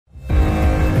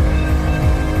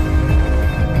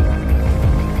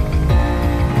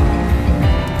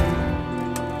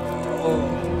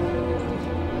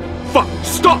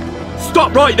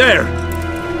Stop right there!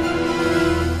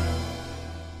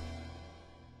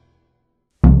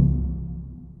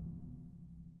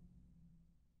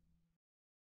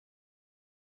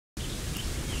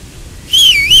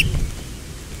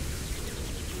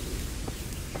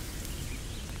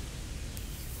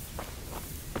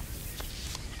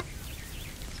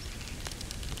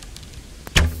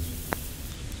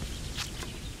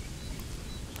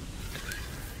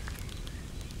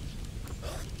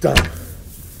 Damn.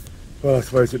 Well, I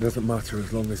suppose it doesn't matter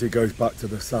as long as he goes back to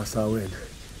the Sasau Inn.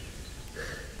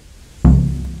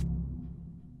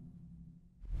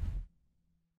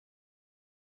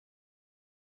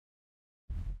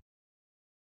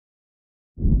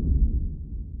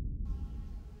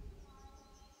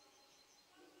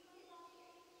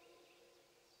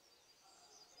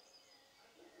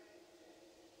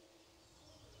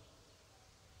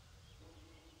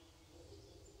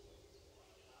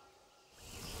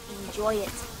 Enjoy it.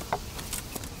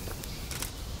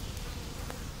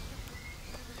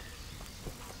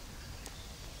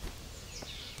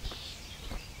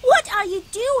 What are you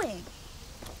doing?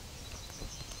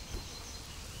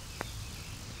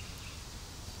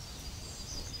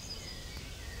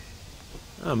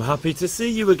 I'm happy to see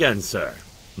you again, sir.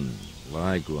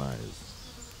 Likewise.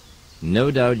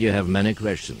 No doubt you have many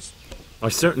questions. I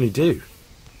certainly do.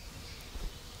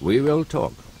 We will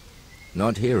talk.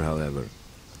 Not here, however.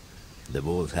 The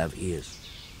wolves have ears.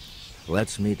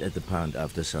 Let's meet at the pond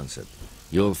after sunset.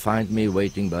 You'll find me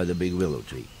waiting by the big willow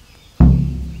tree.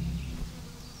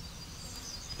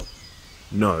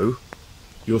 No.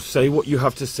 You'll say what you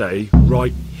have to say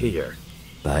right here.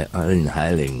 By allen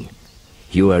Heiling,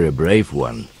 you are a brave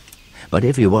one. But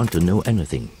if you want to know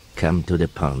anything, come to the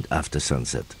pond after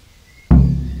sunset.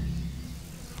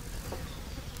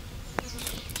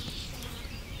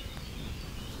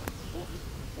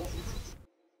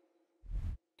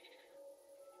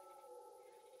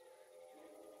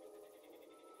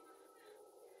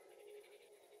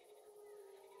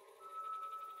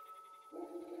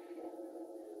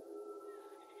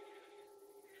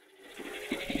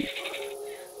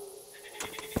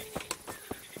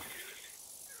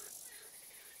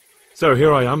 So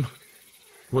here I am.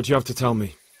 What do you have to tell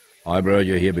me? I brought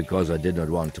you here because I did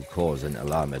not want to cause an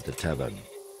alarm at the tavern.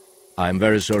 I'm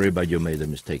very sorry, but you made a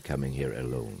mistake coming here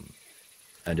alone.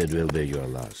 And it will be your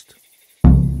last.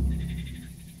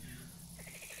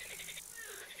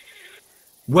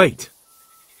 Wait!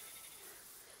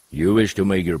 You wish to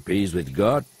make your peace with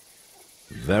God?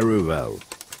 Very well.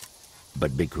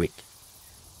 But be quick.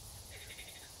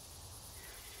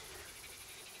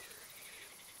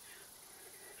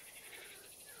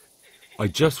 I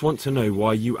just want to know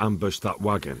why you ambushed that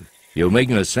wagon. You make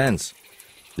no sense.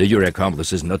 Did your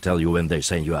accomplices not tell you when they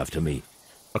sent you after me?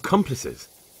 Accomplices?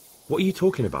 What are you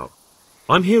talking about?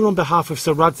 I'm here on behalf of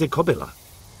Sir Radzig-Kobyla.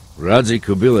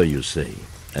 Radzig-Kobyla, you say?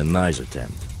 A nice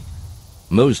attempt.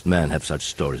 Most men have such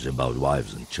stories about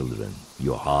wives and children.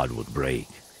 Your heart would break.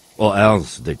 Or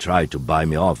else they try to buy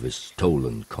me off with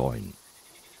stolen coin.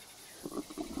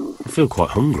 I feel quite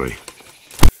hungry.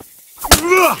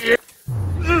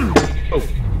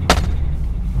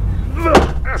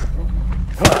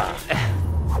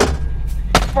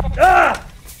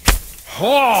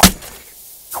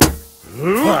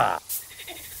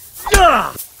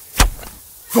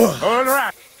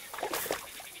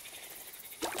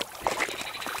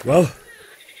 Well?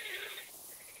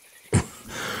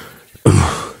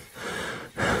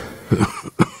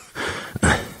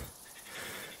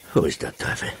 Who is that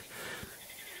devil?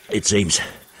 It seems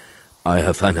I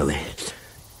have finally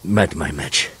met my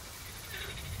match.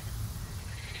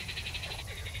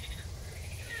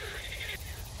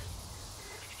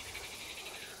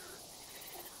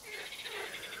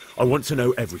 I want to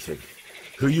know everything.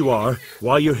 Who you are,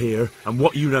 why you're here, and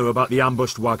what you know about the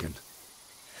ambushed wagon.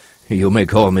 You may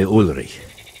call me Ulrich.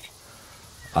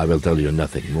 I will tell you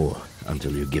nothing more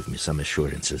until you give me some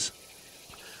assurances.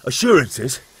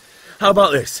 Assurances? How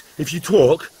about this? If you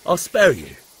talk, I'll spare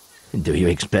you. Do you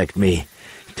expect me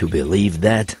to believe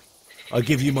that? I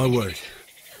give you my word.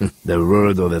 The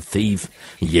word of a thief?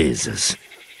 Jesus.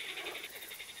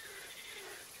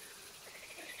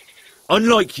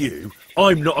 Unlike you,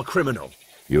 I'm not a criminal.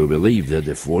 You believe that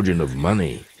the forging of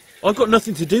money... I've got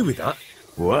nothing to do with that.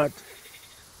 What?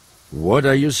 What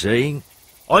are you saying?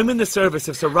 I'm in the service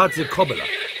of Sir Radzig-Kobyla,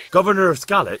 Governor of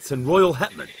Skalitz and Royal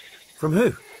Hetman. From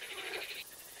who?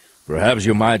 Perhaps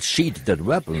you might sheath that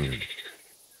weapon.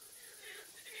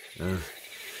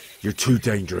 You're too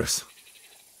dangerous.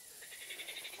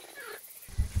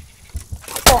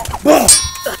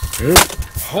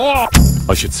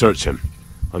 I should search him.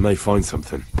 I may find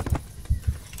something.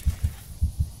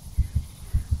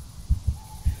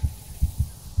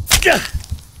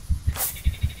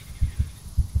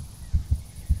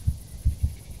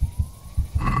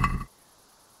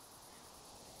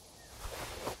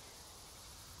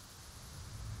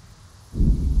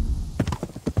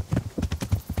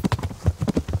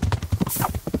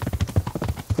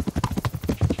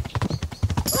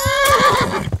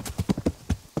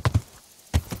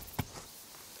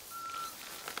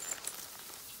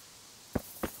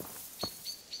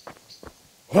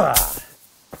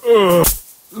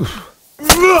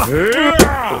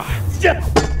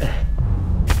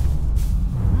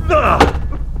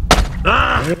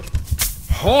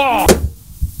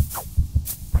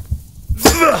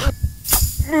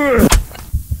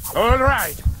 All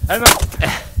right. And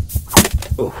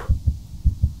Oh.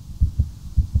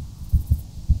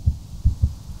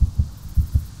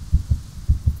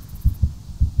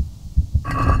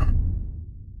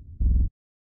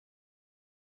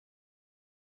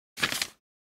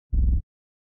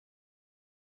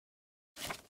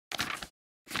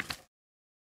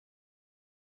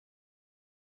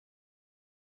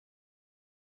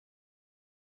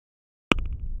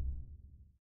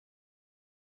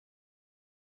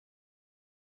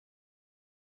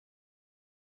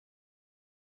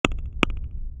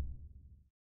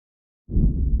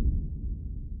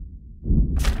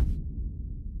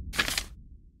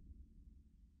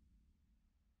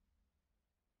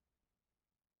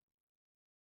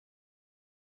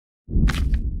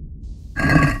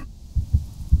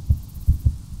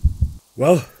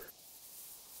 Well?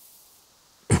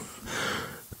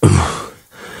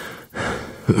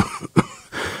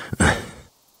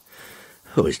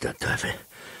 Who is that, Taffy?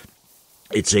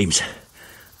 It seems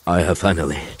I have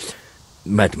finally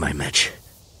met my match.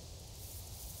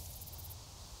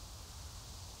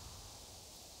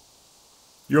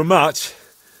 Your match?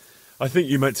 I think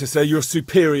you meant to say your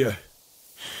superior.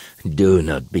 Do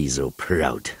not be so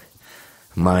proud.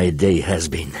 My day has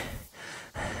been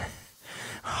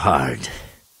hard.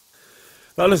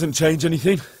 That doesn't change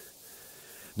anything.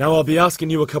 Now I'll be asking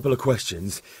you a couple of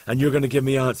questions, and you're going to give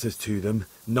me answers to them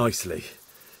nicely.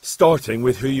 Starting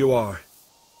with who you are.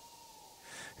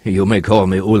 You may call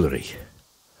me Ulrich.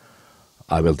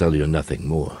 I will tell you nothing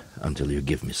more until you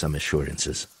give me some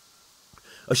assurances.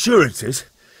 Assurances?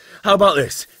 How about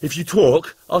this? If you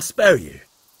talk, I'll spare you.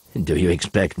 Do you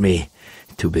expect me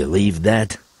to believe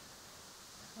that?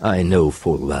 I know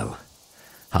full well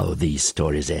how these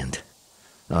stories end.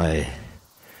 I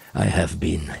have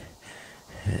been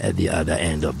at the other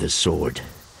end of the sword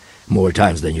more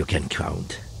times than you can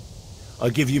count. I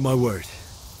give you my word.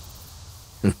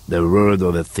 The word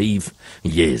of a thief?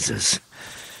 Jesus.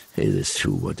 It is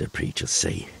true what the preachers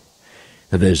say.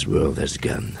 This world has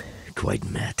gone quite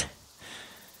mad.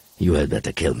 You had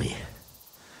better kill me.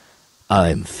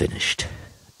 I'm finished,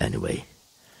 anyway.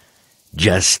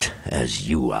 Just as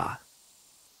you are.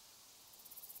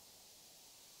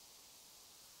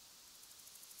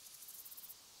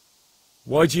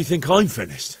 Why do you think I'm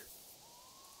finished?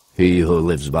 He who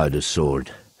lives by the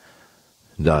sword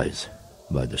dies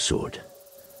by the sword.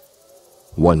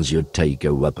 Once you take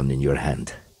a weapon in your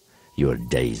hand, your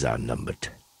days are numbered.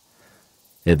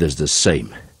 It is the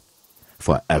same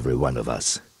for every one of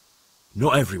us.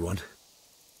 Not everyone.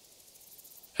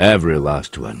 Every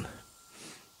last one.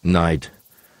 Knight,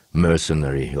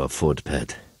 mercenary, or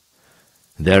footpad.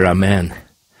 There are men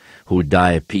who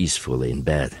die peacefully in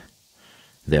bed,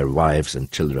 their wives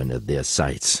and children at their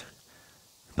sides.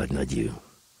 But not you,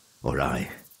 or I.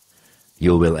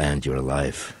 You will end your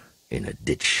life in a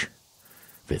ditch,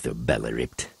 with your belly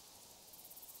ripped.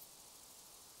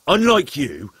 Unlike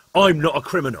you, I'm not a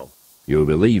criminal. You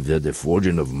believe that the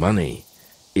forging of money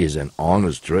is an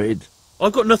honest trade?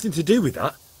 I've got nothing to do with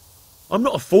that. I'm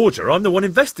not a forger, I'm the one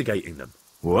investigating them.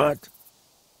 What?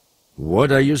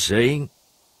 What are you saying?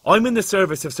 I'm in the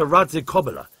service of Sir Radzig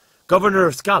Kobyla, Governor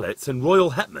of Skalitz and Royal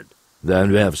Hetman.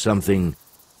 Then we have something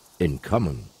in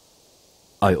common.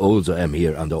 I also am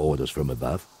here under orders from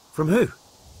above. From who?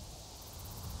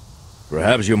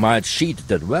 Perhaps you might sheath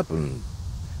that weapon,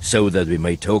 so that we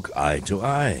may talk eye to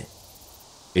eye,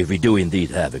 if we do indeed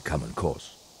have a common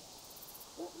cause.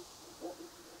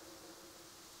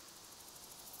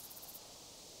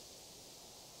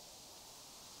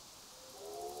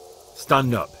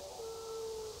 Stand up.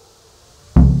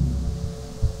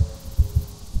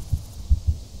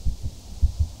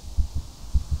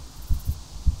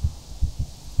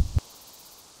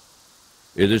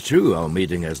 It is true our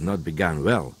meeting has not begun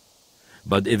well,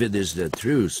 but if it is the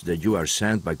truth that you are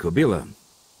sent by Kobyla,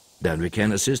 then we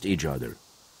can assist each other.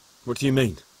 What do you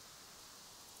mean?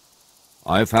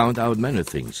 I found out many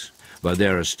things, but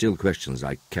there are still questions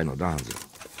I cannot answer.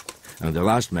 And the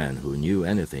last man who knew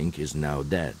anything is now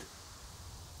dead.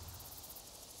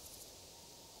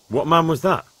 What man was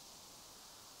that?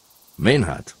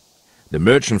 Meinhard, the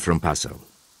merchant from Passau.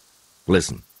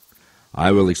 Listen,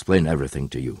 I will explain everything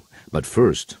to you, but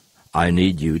first, I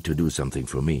need you to do something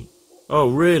for me. Oh,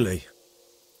 really?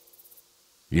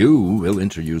 You will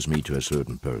introduce me to a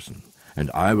certain person, and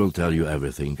I will tell you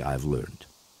everything I've learned.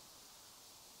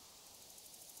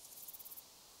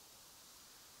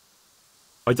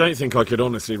 I don't think I could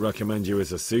honestly recommend you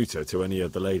as a suitor to any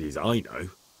of the ladies I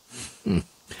know.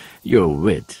 Your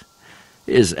wit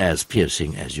is as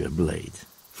piercing as your blade.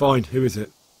 Fine, who is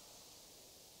it?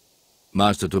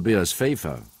 Master Tobias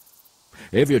Pfeiffer.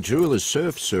 If you truly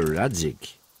serve Sir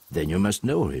Radzik, then you must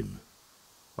know him.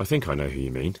 I think I know who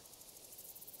you mean.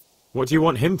 What do you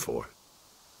want him for?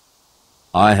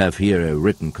 I have here a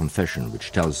written confession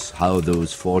which tells how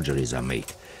those forgeries are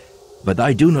made, but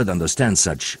I do not understand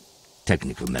such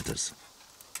technical matters.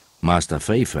 Master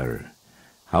Pfeiffer,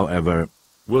 however...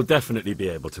 We'll definitely be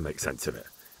able to make sense of it.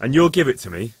 And you'll give it to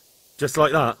me, just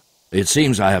like that? It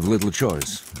seems I have little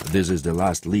choice. This is the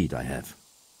last lead I have.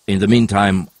 In the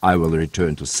meantime, I will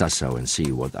return to Sassau and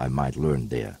see what I might learn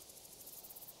there.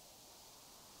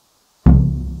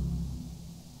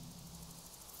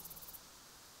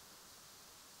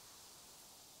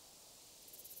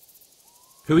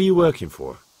 Who are you working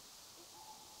for?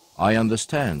 I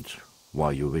understand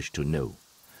why you wish to know,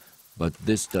 but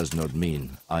this does not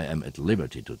mean I am at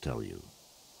liberty to tell you.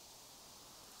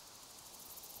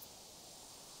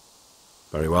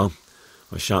 Very well.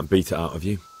 I shan't beat it out of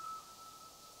you.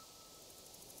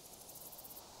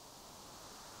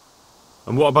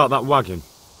 And what about that wagon?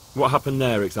 What happened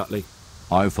there exactly?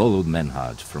 I followed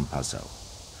Menhard from Passau.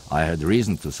 I had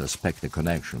reason to suspect a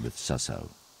connection with Sassau.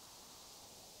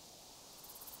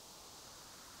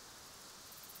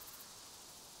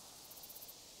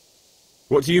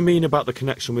 What do you mean about the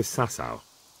connection with Sassau?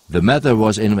 The matter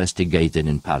was investigated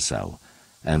in Passau,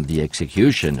 and the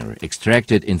executioner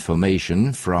extracted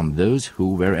information from those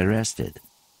who were arrested.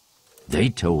 They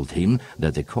told him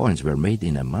that the coins were made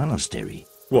in a monastery.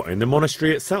 What, in the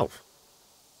monastery itself?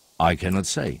 I cannot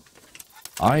say.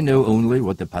 I know only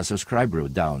what the Passau scribe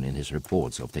wrote down in his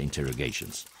reports of the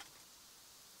interrogations.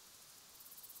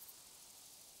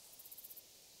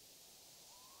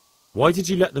 Why did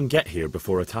you let them get here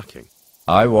before attacking?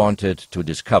 I wanted to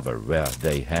discover where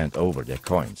they hand over their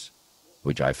coins,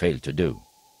 which I failed to do.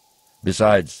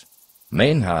 Besides,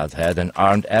 Meinhard had an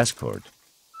armed escort,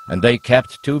 and they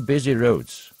kept two busy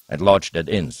roads and lodged at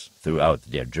inns throughout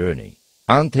their journey,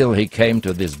 until he came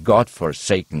to this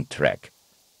god-forsaken track.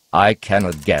 I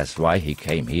cannot guess why he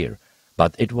came here,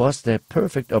 but it was the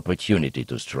perfect opportunity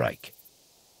to strike.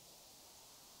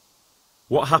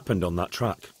 What happened on that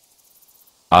track?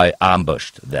 I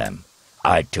ambushed them.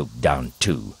 I took down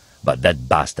two, but that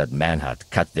bastard Meinhard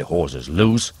cut the horses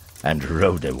loose and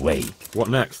rode away. What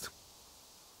next?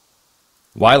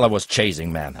 While I was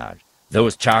chasing Meinhard,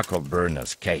 those charcoal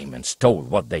burners came and stole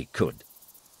what they could.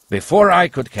 Before I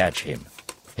could catch him,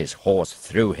 his horse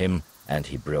threw him and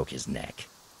he broke his neck.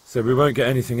 So we won't get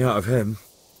anything out of him?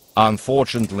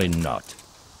 Unfortunately not.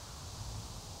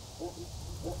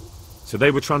 So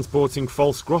they were transporting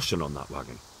false groschen on that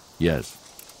wagon? Yes.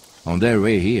 On their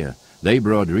way here, they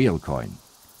brought real coin.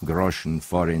 Groschen,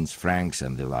 florins, francs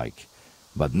and the like.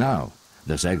 But now,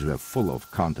 the sacks were full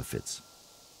of counterfeits.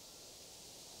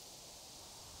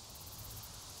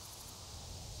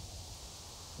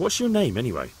 What's your name,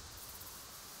 anyway?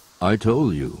 I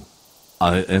told you,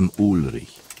 I am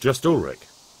Ulrich. Just Ulrich?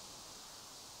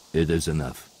 It is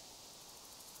enough.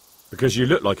 Because you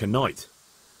look like a knight.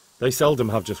 They seldom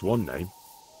have just one name.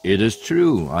 It is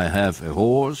true, I have a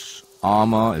horse,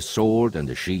 armor, a sword and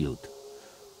a shield.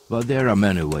 But there are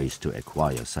many ways to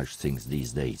acquire such things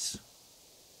these days.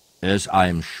 As I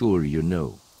am sure you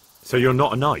know. So you're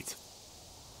not a knight?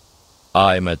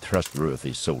 I am a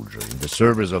trustworthy soldier in the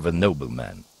service of a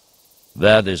nobleman.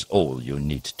 That is all you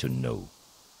need to know.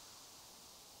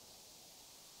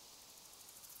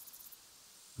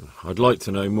 I'd like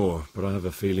to know more, but I have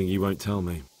a feeling you won't tell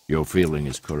me. Your feeling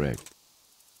is correct.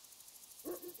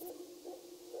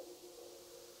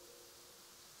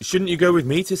 Shouldn't you go with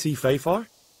me to see Pfeiffer?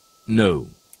 No.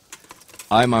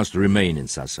 I must remain in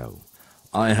Sassau.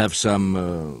 I have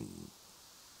some,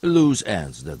 loose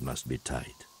ends that must be tied.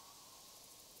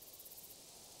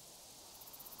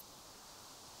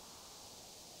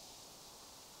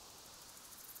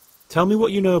 Tell me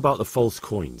what you know about the false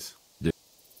coins.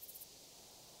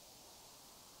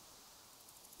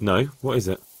 No, what is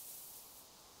it?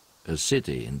 A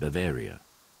city in Bavaria.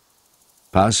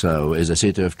 Passau is a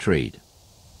city of trade.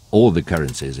 All the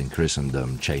currencies in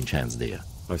Christendom change hands there.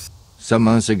 Some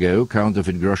months ago,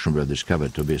 counterfeit groschen were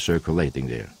discovered to be circulating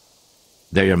there.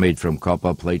 They are made from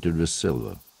copper plated with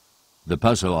silver. The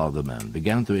Passau alderman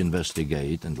began to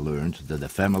investigate and learned that a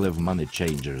family of money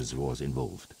changers was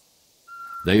involved.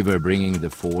 They were bringing the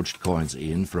forged coins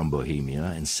in from Bohemia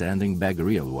and sending back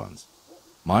real ones.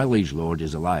 My liege lord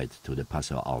is allied to the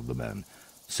Passau alderman,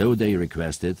 so they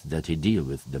requested that he deal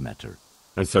with the matter.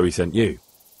 And so he sent you?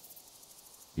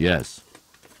 Yes.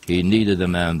 He needed a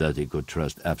man that he could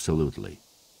trust absolutely.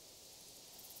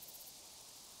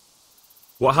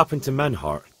 What happened to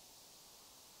Menhart?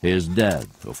 He's dead,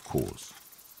 of course.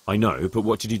 I know, but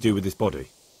what did you do with his body?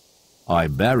 I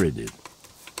buried it.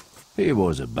 He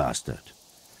was a bastard.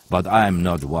 But I'm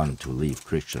not one to leave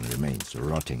Christian remains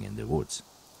rotting in the woods.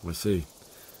 I see.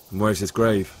 And where's his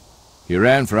grave? He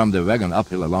ran from the wagon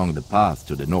uphill along the path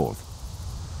to the north.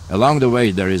 Along the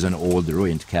way there is an old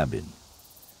ruined cabin.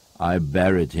 I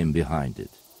buried him behind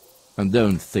it. And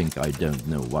don't think I don't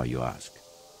know why you ask.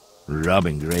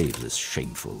 Robbing graves is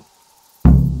shameful.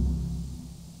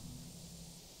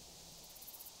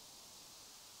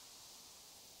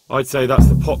 I'd say that's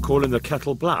the pot calling the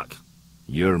kettle black.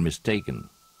 You're mistaken.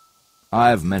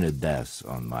 I've many deaths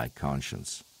on my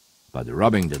conscience, but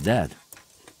robbing the dead,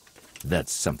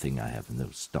 that's something I have no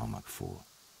stomach for.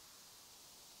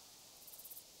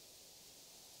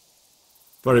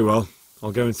 Very well.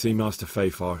 I'll go and see Master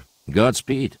Fafar.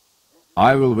 Godspeed.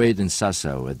 I will wait in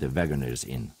Sasau at the Wagoner's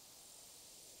Inn.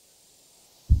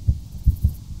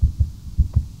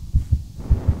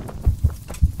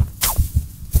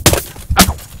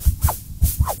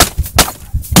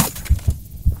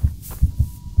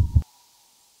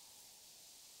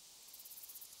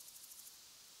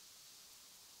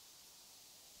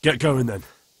 Get going then.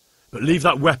 But leave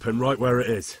that weapon right where it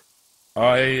is.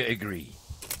 I agree.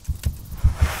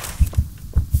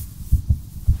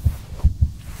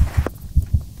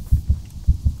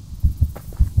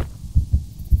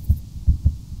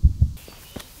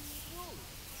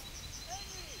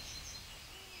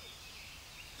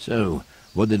 So,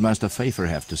 what did Master Fafar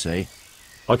have to say?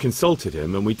 I consulted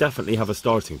him and we definitely have a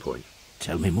starting point.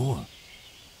 Tell me more.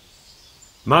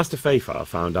 Master Fafar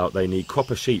found out they need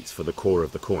copper sheets for the core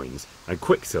of the coins and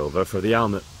quicksilver for the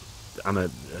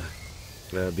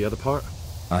the other part?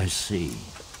 I see.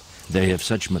 They have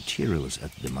such materials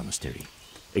at the monastery.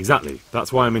 Exactly.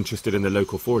 That's why I'm interested in the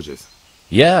local forges.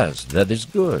 Yes, that is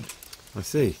good. I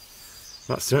see.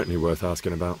 That's certainly worth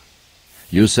asking about.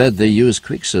 You said they use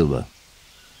quicksilver.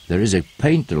 There is a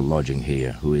painter lodging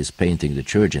here who is painting the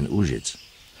church in ULRICH.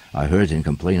 I heard him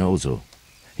complain also.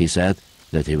 He said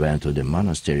that he went to the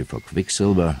monastery for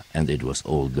quicksilver and it was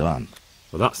all gone.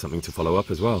 Well, that's something to follow up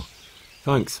as well.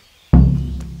 Thanks.